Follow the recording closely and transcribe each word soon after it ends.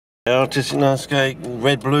Artistic landscape,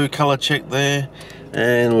 red-blue colour check there,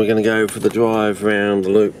 and we're going to go for the drive round the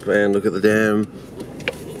loop and look at the dam,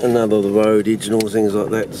 another the roadage and all things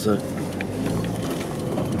like that. So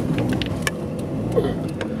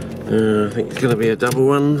I think it's going to be a double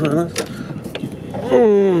one for us.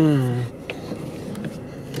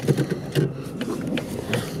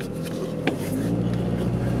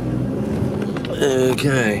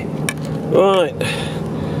 Okay, right.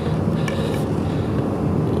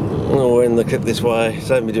 Oh, we're in the clip this way,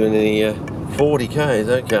 so don't be doing any 40k's,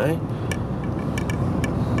 okay.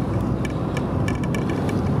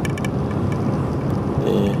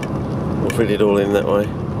 Yeah, we'll fit it all in that way.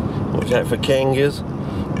 Watch out for kangas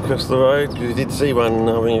across the road, because we did see one,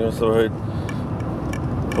 I mean, across the road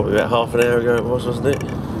probably about half an hour ago it was, wasn't it?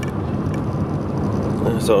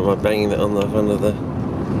 Sorry, am I banging that on the front of the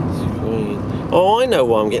screen? Oh, I know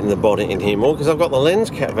why I'm getting the bonnet in here more, because I've got the lens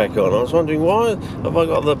cap back on. I was wondering, why have I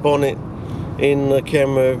got the bonnet in the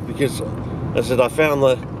camera? Because I said I found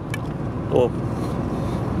the,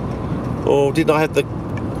 or did I have the,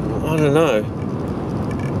 I don't know.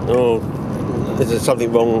 Or is there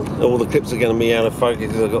something wrong? All the clips are going to be out of focus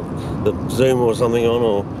because I've got the zoom or something on,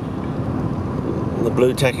 or the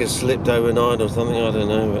blue tack has slipped overnight or something, I don't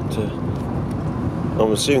know. But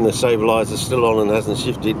I'm assuming the stabiliser's still on and hasn't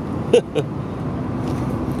shifted.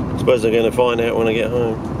 I suppose I'm going to find out when I get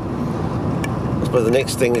home. I suppose the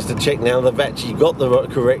next thing is to check now they've actually got the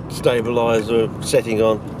correct stabiliser setting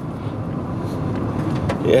on.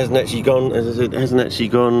 It hasn't actually gone, as I said, it hasn't actually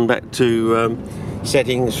gone back to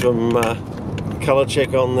settings from colour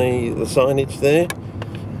check on the signage there.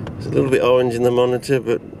 It's a little bit orange in the monitor,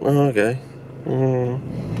 but oh, okay.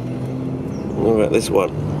 What about this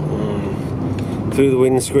one? Through the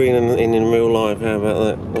windscreen and in real life, how about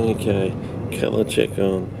that? Okay, colour check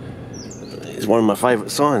on. It's one of my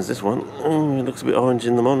favourite signs, this one. Oh, it looks a bit orange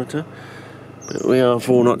in the monitor, but we are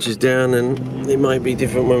 4 notches down and it may be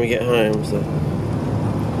different when we get home, so.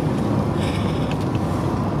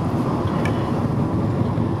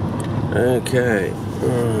 Okay.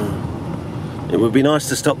 It would be nice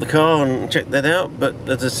to stop the car and check that out, but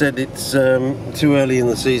as I said, it's too early in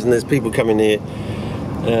the season. There's people coming here,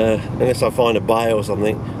 unless I find a bay or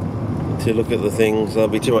something to look at the things. There'll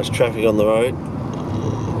be too much traffic on the road.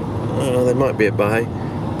 There might be a bay,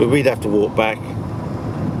 but we'd have to walk back.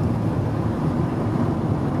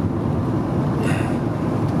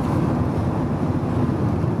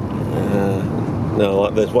 No,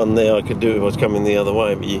 like there's one there I could do if I was coming the other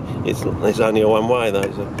way, but it's only a one way though,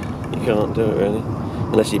 so you can't do it really,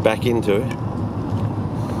 unless you back into it.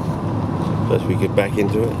 Suppose we could back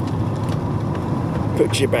into it.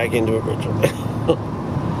 Put your back into it, Richard.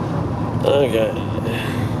 Okay.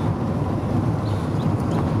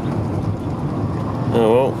 Oh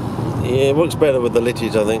well, yeah, it works better with the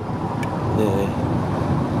litage, I think. Yeah.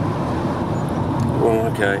 Well,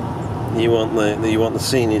 okay. You want the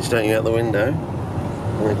scenery staying out the window.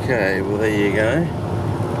 Okay, well there you go.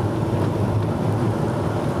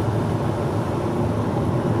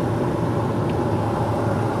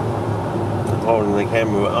 I'm holding the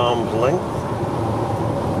camera at arm's length.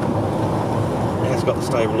 It's got the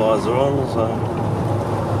stabiliser on, so.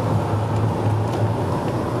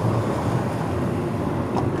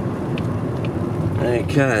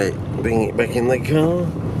 Okay, bring it back in the car.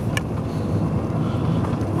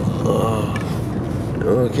 Oh,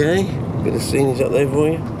 okay, bit of scenery up there for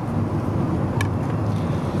you.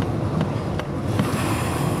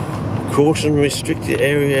 Caution, restricted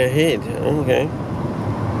area ahead. Okay.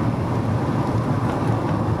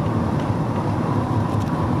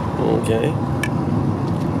 Okay.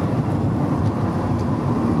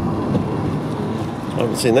 I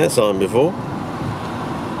haven't seen that sign before.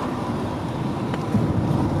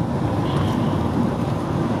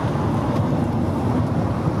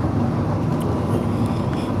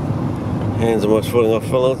 Hands almost falling off,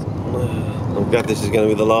 fellas. I'm glad this is going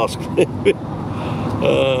to be the last clip.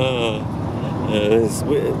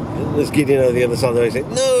 There's Gideon over the other side of the road saying,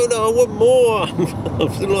 no, I want more. I'm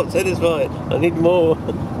still not satisfied. I need more.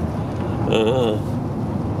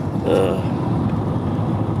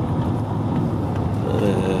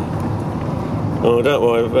 Oh, don't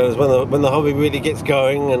worry, when the hobby really gets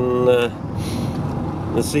going and the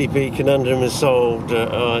CP conundrum is solved,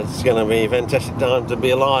 it's going to be a fantastic time to be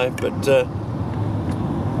alive, but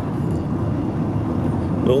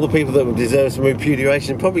all the people that deserve some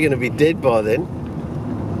repudiation are probably going to be dead by then.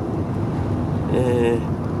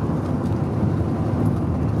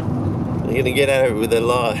 They're going to get out of it with their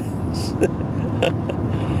lives.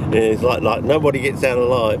 It's like nobody gets out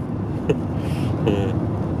alive.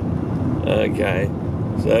 Okay,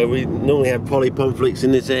 So we normally have polypomphlics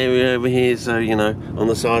in this area over here, so you know, on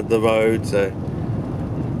the side of the road, so.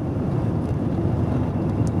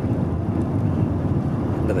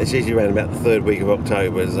 But it's usually around about the 3rd week of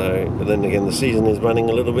October, so, but then again the season is running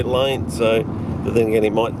a little bit late, so, but then again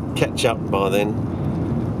it might catch up by then.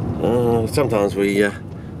 Sometimes we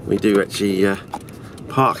do actually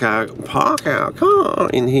park our car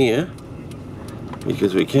in here,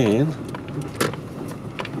 because we can.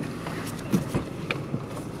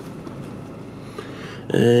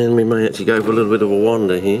 And we may actually go for a little bit of a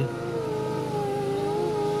wander here.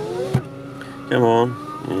 Come on.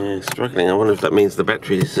 Yeah, struggling. I wonder if that means the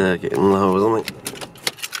battery's getting low or something.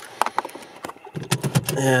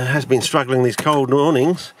 It has been struggling these cold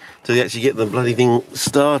mornings to actually get the bloody thing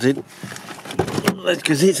started.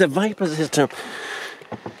 Because it's a vapour system.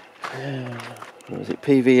 What is it,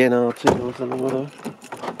 PVNR2 or something, whatever.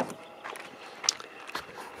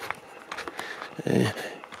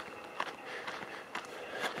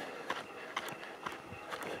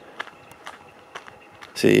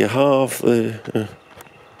 So you half the...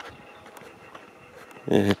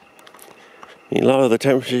 you lower the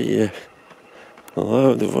temperature, you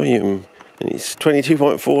lower the volume, and it's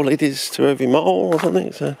 22.4 litres to every mole or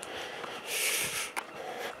something, so...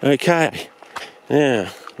 Okay,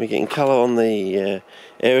 now we're getting colour on the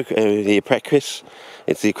Apacris.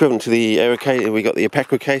 It's the equivalent to the Ericaceae. We got the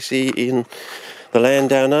Apacris in the land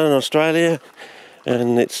down there in Australia,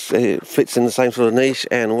 and it fits in the same sort of niche,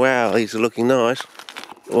 and wow, these are looking nice.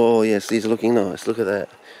 Oh yes, these are looking nice. Look at that,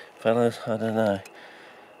 fellas. I don't know.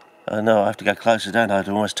 I know I have to go closer, don't I?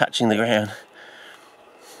 They're almost touching the ground.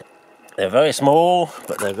 They're very small,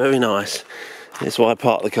 but they're very nice. That's why I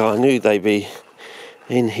parked the car. I knew they'd be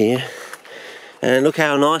in here. And look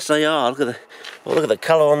how nice they are. Look at the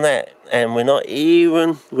colour on that. And we're not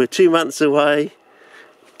even. We're 2 months away.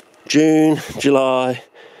 June, July.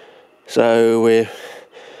 So we're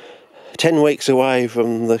 10 weeks away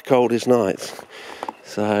from the coldest nights.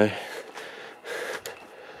 So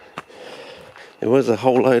there was a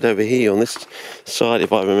whole load over here on this side,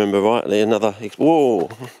 if I remember rightly. Another. Whoa!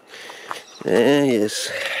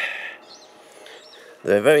 Yes.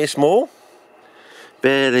 They're very small,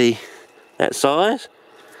 barely that size.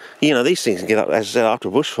 You know, these things can get up, as I said, after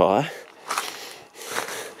a bushfire.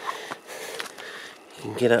 You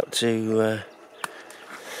can get up to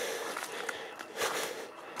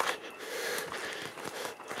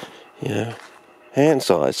you know, hand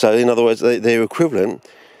size. So in other words, they're equivalent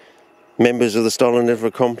members of the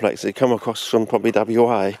Stoloniferous complex. They come across from probably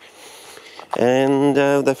WA, and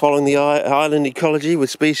they're following the island ecology with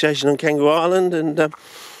speciation on Kangaroo Island, and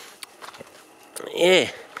yeah.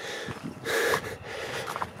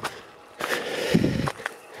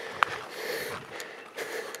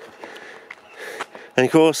 And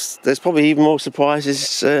of course, there's probably even more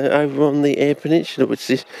surprises over on the Eyre Peninsula, which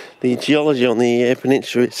is the geology on the Eyre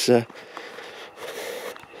Peninsula. It's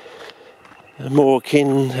more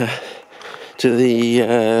akin to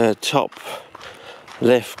the top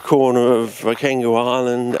left corner of Kangaroo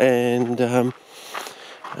Island, and I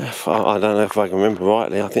don't know if I can remember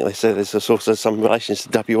rightly. I think they said there's also some relations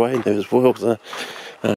to WA in there as well. So